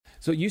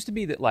So it used to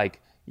be that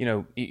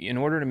in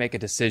order to make a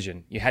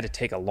decision, you had to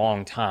take a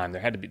long time.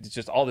 There had to be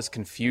just all this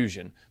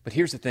confusion. But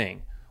here's the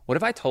thing. What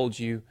if I told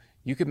you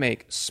you could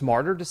make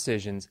smarter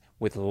decisions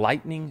with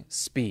lightning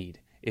speed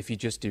if you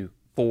just do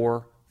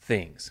 4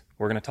 things?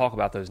 We're going to talk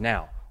about those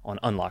now on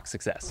Unlock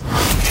Success.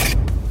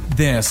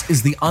 This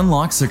is the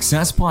Unlock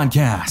Success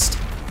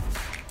Podcast.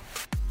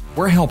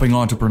 We're helping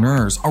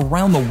entrepreneurs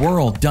around the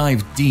world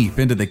dive deep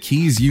into the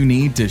keys you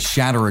need to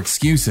shatter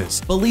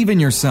excuses, believe in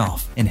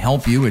yourself, and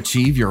help you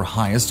achieve your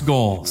highest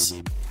goals.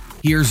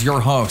 Here's your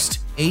host,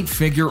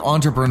 8-figure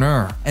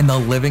entrepreneur and the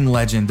living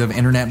legend of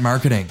internet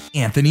marketing,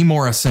 Anthony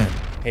Morrison.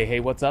 Hey,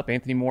 what's up?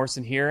 Anthony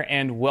Morrison here,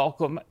 and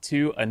welcome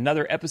to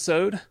another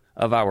episode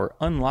of our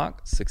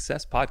Unlock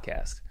Success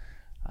Podcast.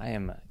 I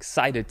am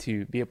excited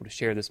to be able to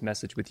share this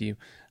message with you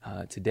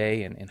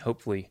today and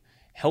hopefully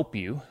help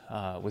you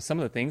with some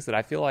of the things that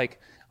I feel like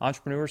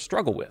entrepreneurs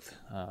struggle with.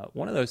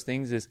 One of those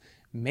things is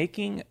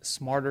making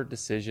smarter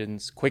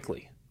decisions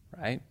quickly,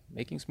 right?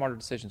 Making smarter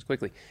decisions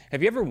quickly.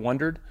 Have you ever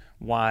wondered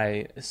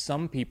why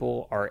some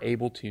people are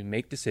able to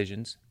make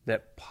decisions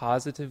that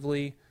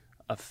positively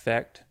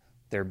affect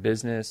their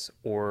business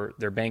or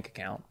their bank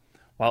account,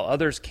 while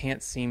others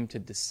can't seem to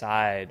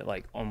decide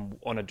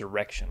on a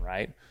direction,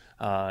 right?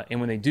 And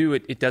when they do,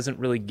 it doesn't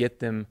really get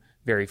them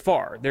very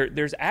far.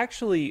 There's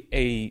actually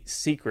a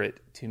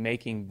secret to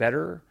making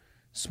better,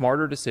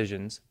 smarter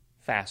decisions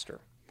faster.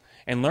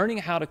 And learning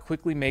how to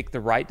quickly make the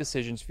right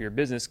decisions for your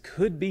business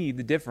could be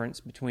the difference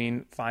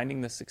between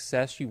finding the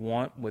success you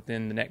want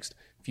within the next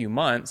few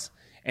months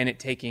and it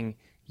taking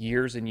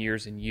years and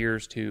years and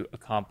years to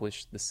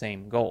accomplish the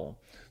same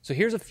goal. So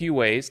here's a few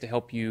ways to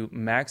help you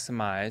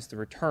maximize the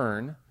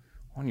return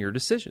on your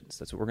decisions.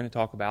 That's what we're going to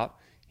talk about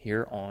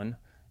here on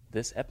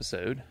this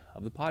episode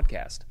of the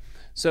podcast.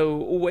 So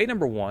way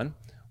number 1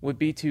 would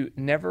be to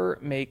never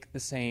make the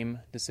same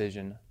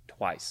decision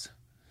twice.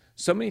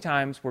 So many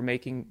times we're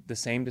making the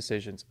same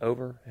decisions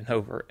over and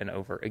over and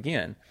over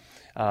again.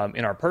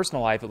 In our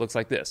personal life, it looks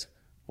like this.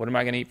 What am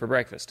I going to eat for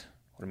breakfast?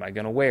 What am I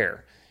going to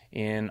wear?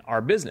 In our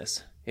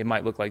business, it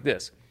might look like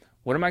this.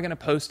 What am I going to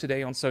post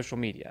today on social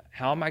media?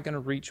 How am I going to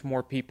reach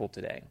more people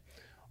today?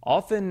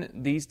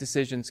 Often these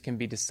decisions can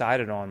be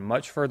decided on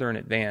much further in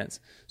advance,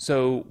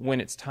 so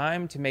when it's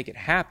time to make it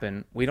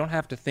happen, we don't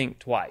have to think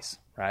twice,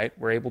 right?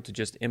 We're able to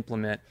just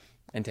implement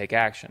and take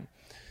action.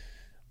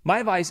 My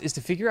advice is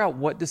to figure out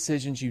what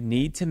decisions you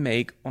need to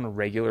make on a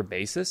regular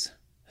basis,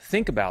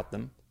 think about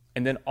them,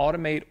 and then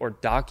automate or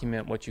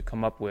document what you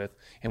come up with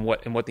and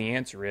what the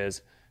answer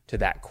is to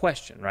that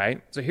question,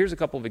 right? So here's a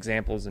couple of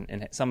examples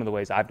and some of the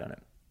ways I've done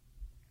it.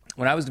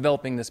 When I was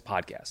developing this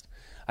podcast,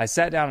 I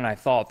sat down and I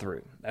thought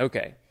through,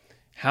 okay,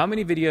 how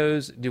many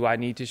videos do I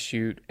need to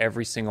shoot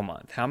every single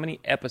month? How many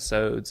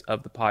episodes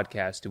of the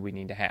podcast do we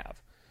need to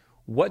have?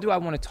 What do I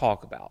want to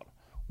talk about?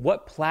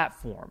 What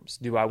platforms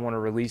do I want to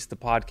release the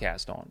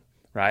podcast on,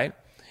 right?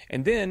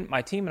 And then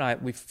my team and I,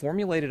 we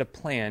formulated a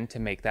plan to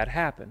make that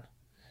happen.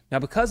 Now,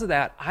 because of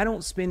that, I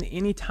don't spend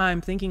any time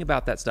thinking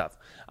about that stuff.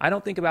 I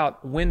don't think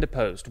about when to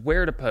post,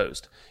 where to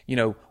post,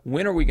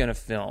 when are we going to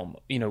film,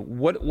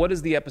 what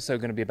is the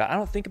episode going to be about? I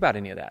don't think about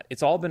any of that.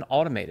 It's all been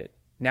automated.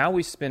 Now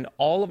we spend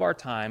all of our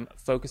time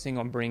focusing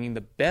on bringing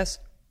the best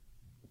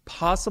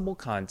possible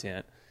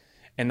content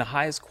and the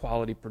highest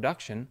quality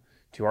production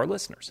to our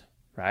listeners,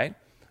 right?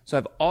 So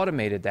I've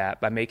automated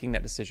that by making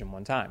that decision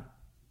one time.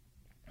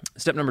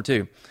 Step number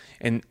 2,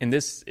 and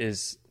this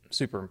is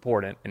super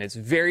important, and it's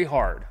very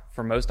hard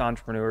for most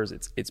entrepreneurs.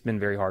 It's been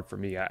very hard for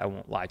me. I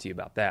won't lie to you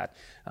about that.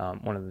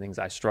 One of the things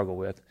I struggle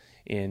with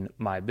in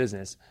my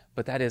business,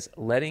 but that is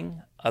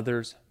letting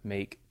others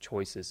make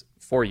choices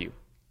for you.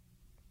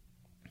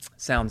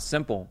 Sounds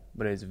simple,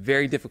 but it is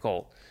very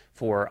difficult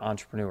for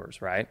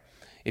entrepreneurs, right?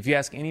 If you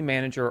ask any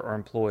manager or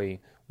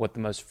employee what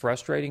the most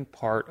frustrating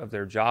part of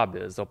their job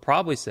is, they'll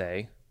probably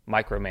say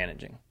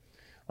micromanaging.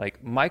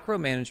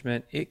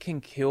 Micromanagement, it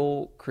can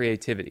kill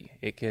creativity.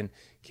 It can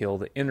kill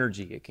the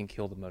energy. It can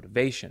kill the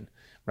motivation,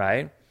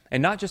 right?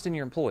 And not just in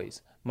your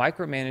employees.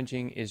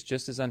 Micromanaging is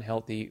just as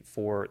unhealthy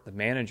for the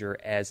manager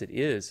as it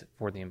is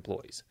for the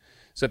employees.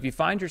 So if you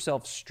find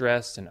yourself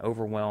stressed and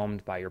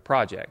overwhelmed by your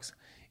projects,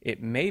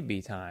 it may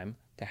be time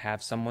to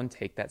have someone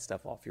take that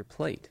stuff off your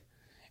plate.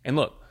 And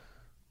look,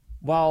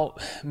 while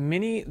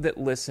many that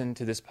listen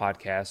to this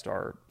podcast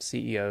are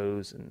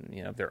CEOs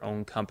and their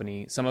own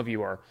company, some of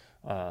you are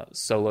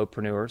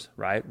solopreneurs,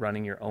 right?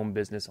 Running your own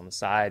business on the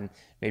side, and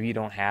maybe you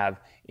don't have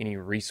any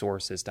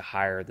resources to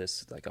hire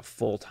this like a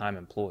full-time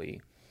employee.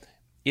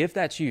 If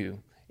that's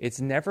you, it's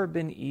never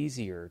been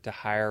easier to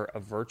hire a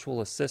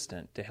virtual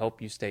assistant to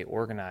help you stay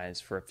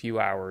organized for a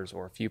few hours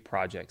or a few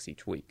projects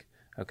each week,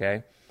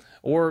 okay?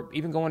 Or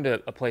even going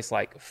to a place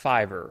like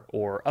Fiverr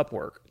or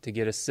Upwork to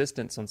get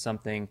assistance on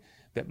something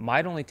that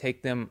might only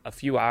take them a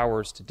few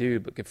hours to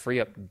do, but could free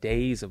up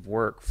days of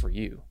work for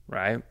you,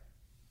 right?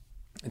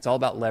 It's all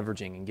about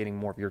leveraging and getting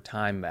more of your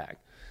time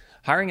back.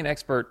 Hiring an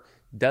expert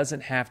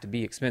doesn't have to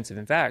be expensive.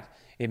 In fact,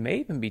 it may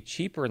even be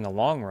cheaper in the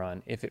long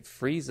run if it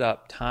frees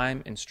up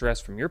time and stress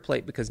from your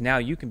plate because now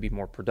you can be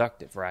more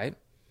productive, right?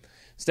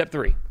 Step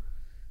 3,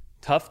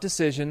 Tough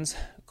decisions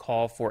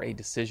call for a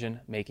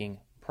decision-making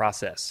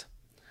process.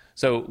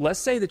 So let's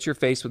say that you're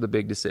faced with a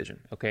big decision,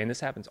 okay? And this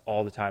happens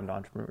all the time to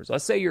entrepreneurs.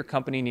 Let's say your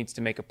company needs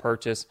to make a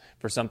purchase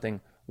for something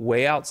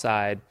way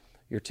outside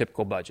your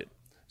typical budget.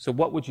 So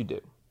what would you do,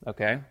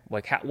 okay?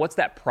 Like, what's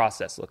that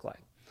process look like?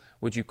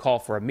 Would you call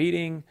for a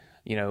meeting?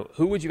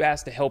 Who would you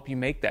ask to help you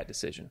make that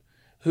decision?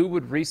 Who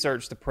would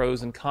research the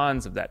pros and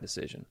cons of that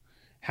decision?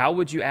 How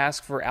would you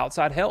ask for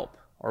outside help?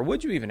 Or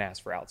would you even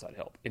ask for outside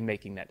help in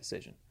making that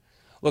decision?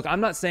 Look,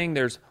 I'm not saying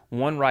there's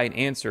one right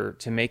answer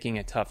to making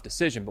a tough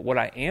decision, but what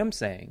I am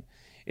saying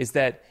is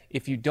that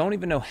if you don't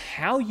even know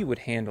how you would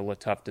handle a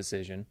tough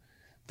decision,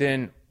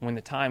 then when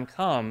the time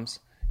comes,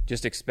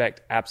 just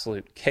expect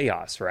absolute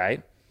chaos,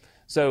 right?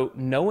 So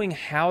knowing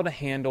how to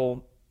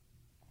handle,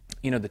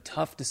 the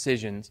tough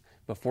decisions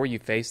before you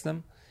face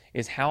them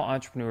is how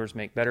entrepreneurs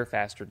make better,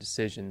 faster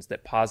decisions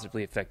that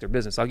positively affect their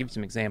business. I'll give you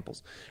some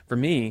examples. For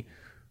me,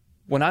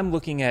 when I'm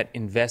looking at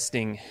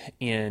investing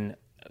in,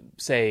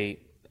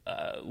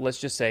 let's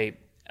just say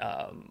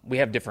we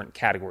have different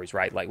categories,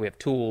 right? Like we have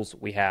tools,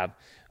 we have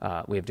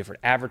different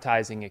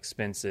advertising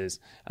expenses,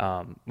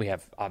 we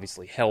have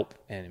obviously help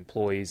and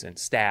employees and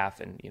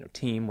staff and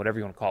team, whatever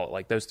you want to call it,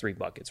 like those three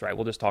buckets, right?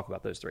 We'll just talk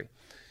about those three.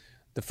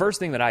 The first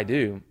thing that I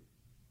do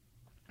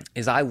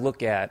is I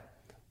look at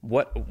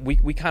what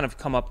we kind of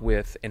come up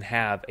with and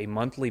have a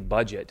monthly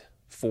budget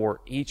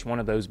for each one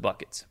of those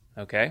buckets,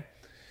 okay?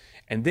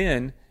 And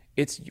then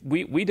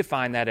we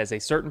define that as a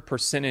certain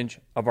percentage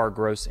of our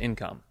gross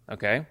income,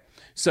 okay?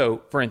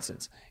 So, for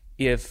instance,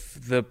 if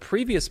the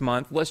previous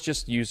month, let's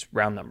just use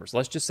round numbers.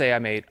 Let's just say I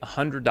made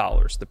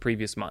 $100 the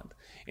previous month.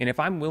 And if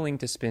I'm willing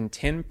to spend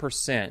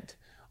 10%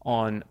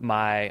 on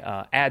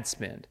my ad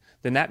spend,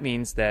 then that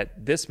means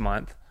that this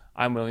month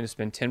I'm willing to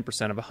spend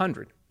 10% of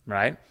 100,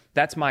 right?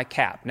 That's my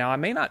cap. Now, I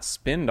may not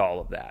spend all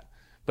of that,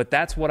 but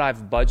that's what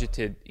I've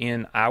budgeted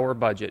in our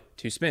budget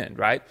to spend,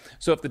 right?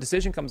 So if the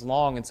decision comes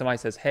along and somebody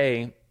says,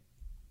 hey,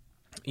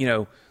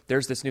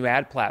 there's this new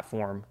ad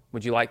platform.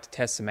 Would you like to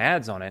test some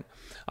ads on it?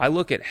 I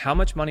look at how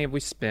much money have we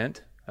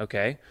spent,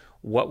 okay?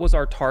 What was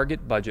our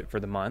target budget for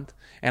the month?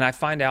 And I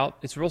find out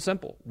it's real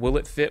simple. Will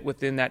it fit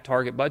within that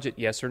target budget,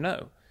 yes or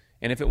no?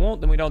 And if it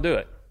won't, then we don't do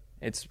it.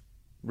 It's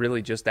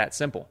really just that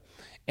simple.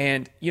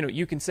 And,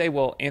 you can say,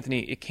 well,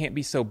 Anthony, it can't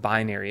be so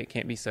binary. It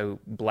can't be so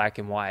black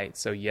and white,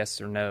 so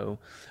yes or no.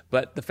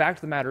 But the fact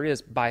of the matter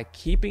is, by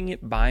keeping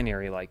it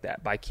binary like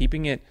that, by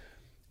keeping it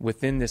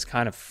within this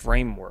kind of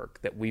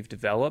framework that we've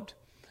developed,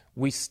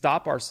 we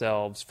stop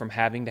ourselves from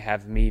having to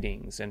have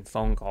meetings and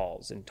phone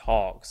calls and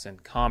talks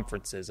and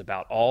conferences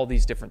about all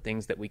these different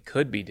things that we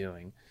could be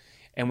doing.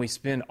 And we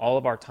spend all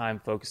of our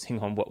time focusing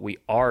on what we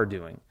are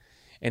doing.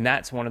 And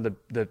that's one of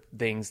the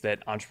things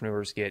that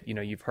entrepreneurs get.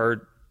 You've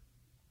heard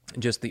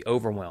just the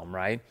overwhelm,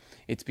 right?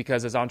 It's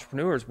because as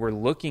entrepreneurs, we're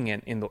looking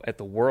at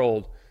the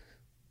world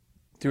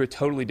through a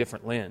totally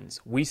different lens.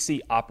 We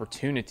see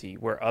opportunity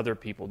where other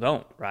people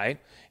don't,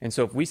 right? And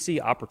so if we see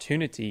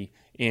opportunity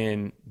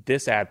in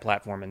this ad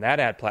platform and that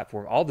ad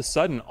platform, all of a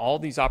sudden, all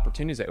these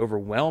opportunities, they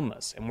overwhelm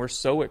us. And we're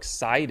so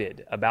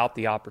excited about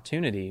the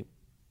opportunity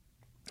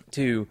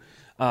to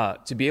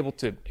be able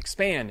to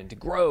expand and to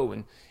grow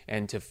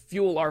and to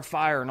fuel our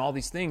fire and all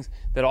these things,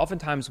 that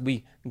oftentimes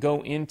we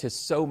go into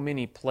so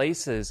many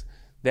places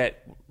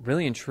that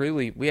really and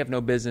truly we have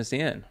no business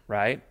in,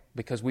 right?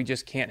 Because we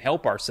just can't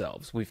help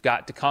ourselves. We've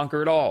got to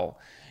conquer it all.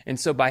 And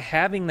so by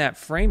having that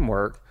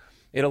framework,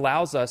 it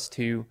allows us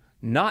to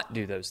not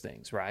do those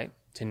things, right?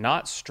 To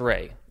not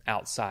stray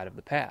outside of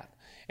the path.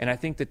 And I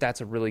think that that's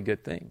a really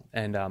good thing.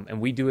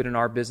 And we do it in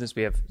our business.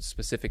 We have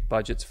specific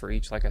budgets for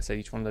each, like I said,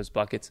 each one of those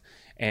buckets.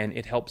 And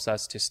it helps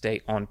us to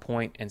stay on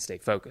point and stay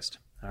focused.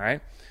 All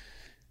right.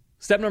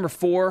 Step number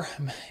 4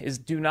 is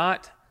do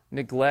not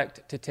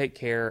neglect to take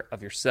care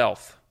of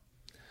yourself.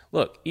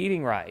 Look,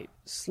 eating right,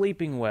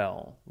 sleeping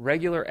well,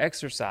 regular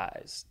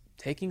exercise,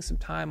 taking some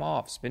time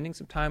off, spending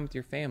some time with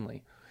your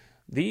family.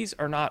 These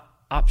are not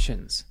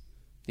options.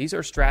 These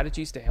are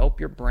strategies to help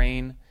your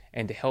brain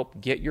and to help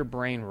get your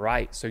brain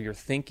right so you're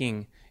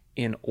thinking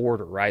in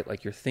order, right?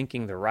 Like you're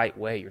thinking the right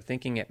way. You're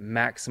thinking at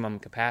maximum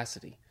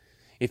capacity.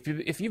 If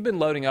you've been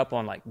loading up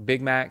on like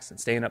Big Macs and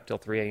staying up till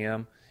 3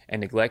 a.m.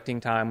 and neglecting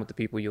time with the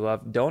people you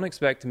love, don't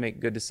expect to make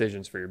good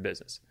decisions for your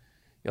business.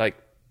 I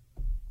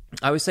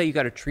always say you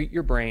got to treat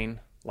your brain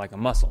like a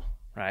muscle,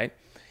 right?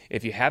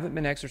 If you haven't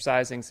been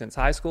exercising since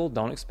high school,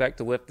 don't expect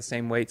to lift the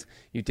same weights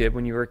you did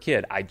when you were a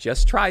kid. I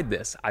just tried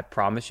this. I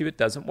promise you it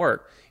doesn't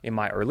work. In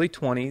my early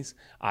 20s,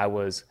 I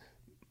was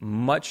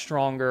much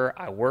stronger.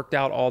 I worked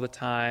out all the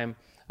time.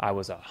 I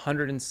was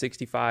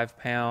 165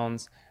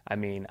 pounds. I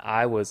mean,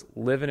 I was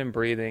living and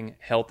breathing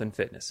health and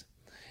fitness.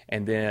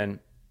 And then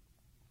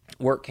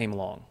work came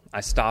along.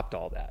 I stopped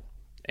all that.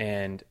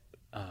 And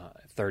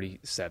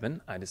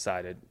 37, I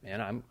decided,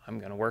 man, I'm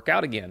going to work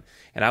out again.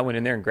 And I went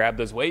in there and grabbed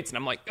those weights and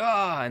I'm like,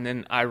 and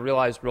then I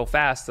realized real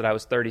fast that I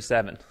was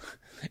 37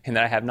 and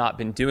that I have not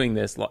been doing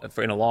this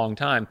in a long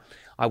time.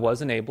 I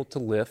wasn't able to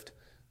lift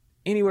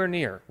anywhere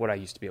near what I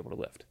used to be able to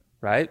lift,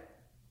 right?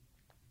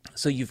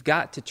 So you've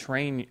got to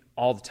train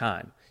all the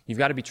time. You've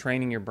got to be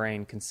training your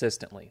brain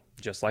consistently,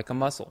 just like a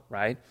muscle,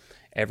 right?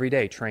 Every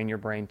day, train your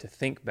brain to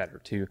think better,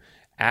 to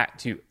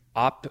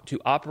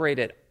operate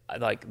at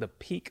like the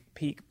peak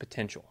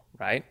potential,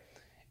 right?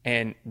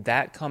 And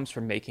that comes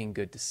from making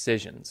good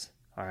decisions,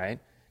 all right?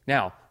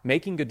 Now,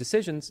 making good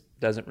decisions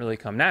doesn't really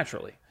come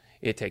naturally.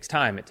 It takes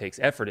time, it takes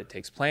effort, it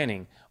takes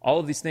planning, all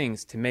of these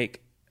things to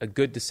make a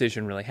good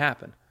decision really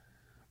happen.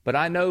 But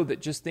I know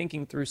that just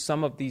thinking through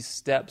some of these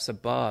steps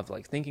above,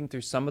 like thinking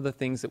through some of the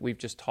things that we've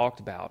just talked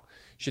about,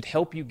 should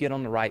help you get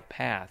on the right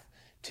path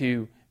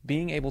to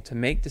being able to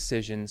make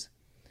decisions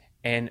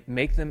and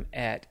make them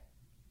at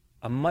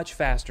a much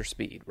faster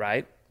speed,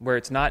 right? Where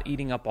it's not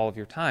eating up all of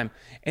your time.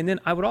 And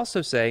then I would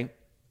also say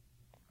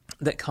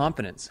that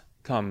confidence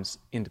comes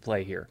into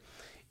play here.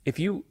 If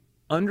you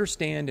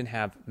understand and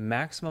have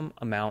maximum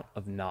amount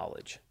of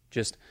knowledge,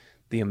 just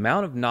the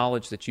amount of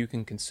knowledge that you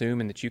can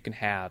consume and that you can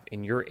have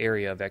in your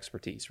area of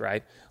expertise,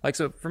 right? Like,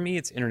 so for me,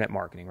 it's internet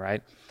marketing,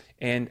 right?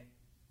 And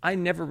I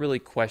never really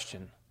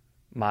question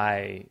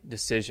my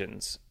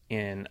decisions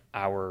in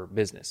our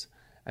business.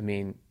 I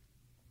mean,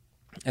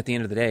 at the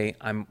end of the day,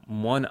 I'm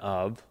one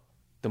of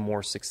the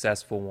more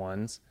successful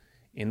ones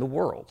in the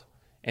world.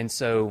 And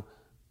so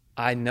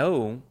I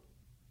know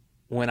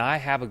when I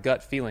have a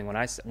gut feeling,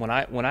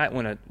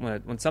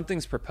 when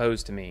something's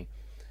proposed to me,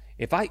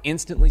 if I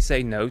instantly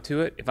say no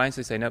to it, if I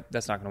instantly say, nope,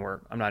 that's not going to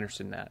work, I'm not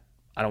interested in that,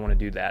 I don't want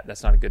to do that,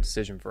 that's not a good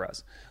decision for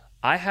us,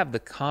 I have the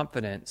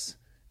confidence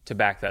to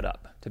back that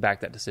up, to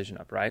back that decision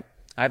up, right?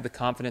 I have the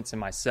confidence in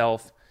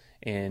myself,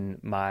 in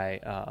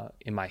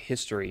my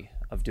history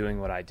of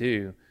doing what I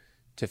do,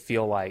 to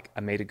feel like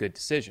I made a good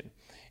decision.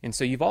 And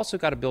so you've also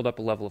got to build up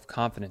a level of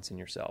confidence in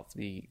yourself,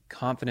 the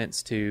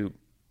confidence to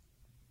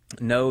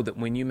know that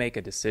when you make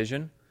a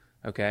decision,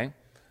 okay,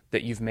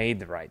 that you've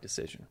made the right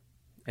decision.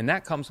 And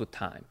that comes with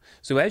time.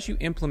 So as you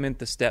implement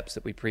the steps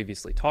that we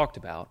previously talked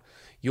about,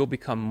 you'll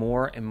become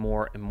more and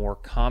more and more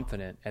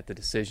confident at the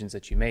decisions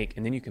that you make,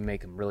 and then you can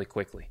make them really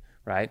quickly,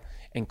 right?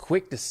 And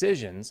quick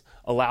decisions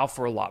allow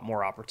for a lot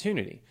more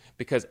opportunity,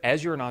 because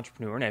as you're an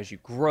entrepreneur and as you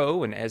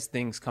grow and as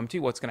things come to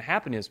you, what's going to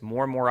happen is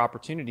more and more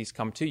opportunities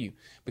come to you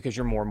because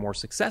you're more and more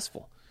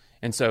successful.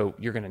 And so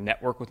you're going to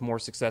network with more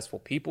successful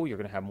people. You're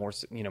going to have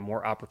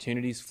more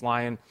opportunities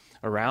flying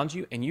around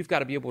you. And you've got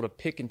to be able to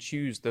pick and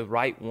choose the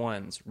right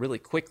ones really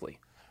quickly,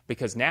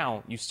 because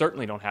now you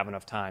certainly don't have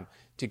enough time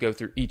to go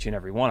through each and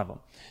every one of them.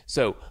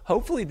 So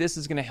hopefully this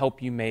is going to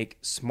help you make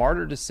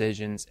smarter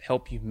decisions,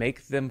 help you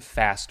make them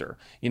faster.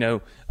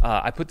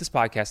 I put this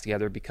podcast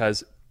together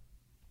because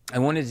I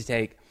wanted to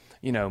take,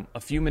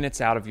 a few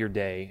minutes out of your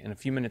day and a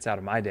few minutes out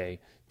of my day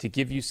to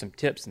give you some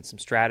tips and some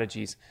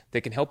strategies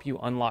that can help you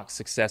unlock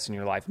success in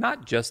your life,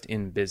 not just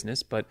in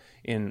business, but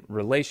in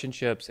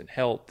relationships and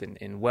health and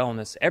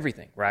wellness,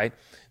 everything, right?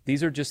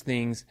 These are just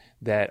things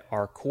that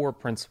are core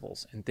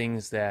principles and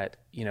things that,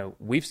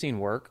 we've seen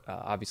work,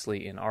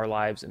 obviously, in our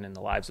lives and in the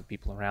lives of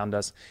people around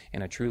us,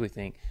 and I truly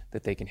think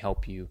that they can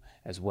help you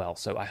as well.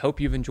 So I hope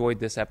you've enjoyed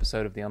this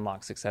episode of the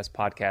Unlock Success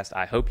Podcast.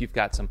 I hope you've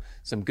got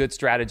some good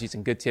strategies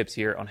and good tips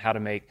here on how to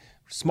make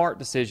smart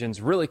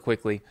decisions really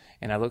quickly,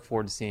 and I look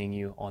forward to seeing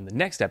you on the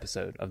next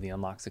episode of the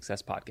Unlock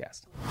Success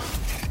Podcast.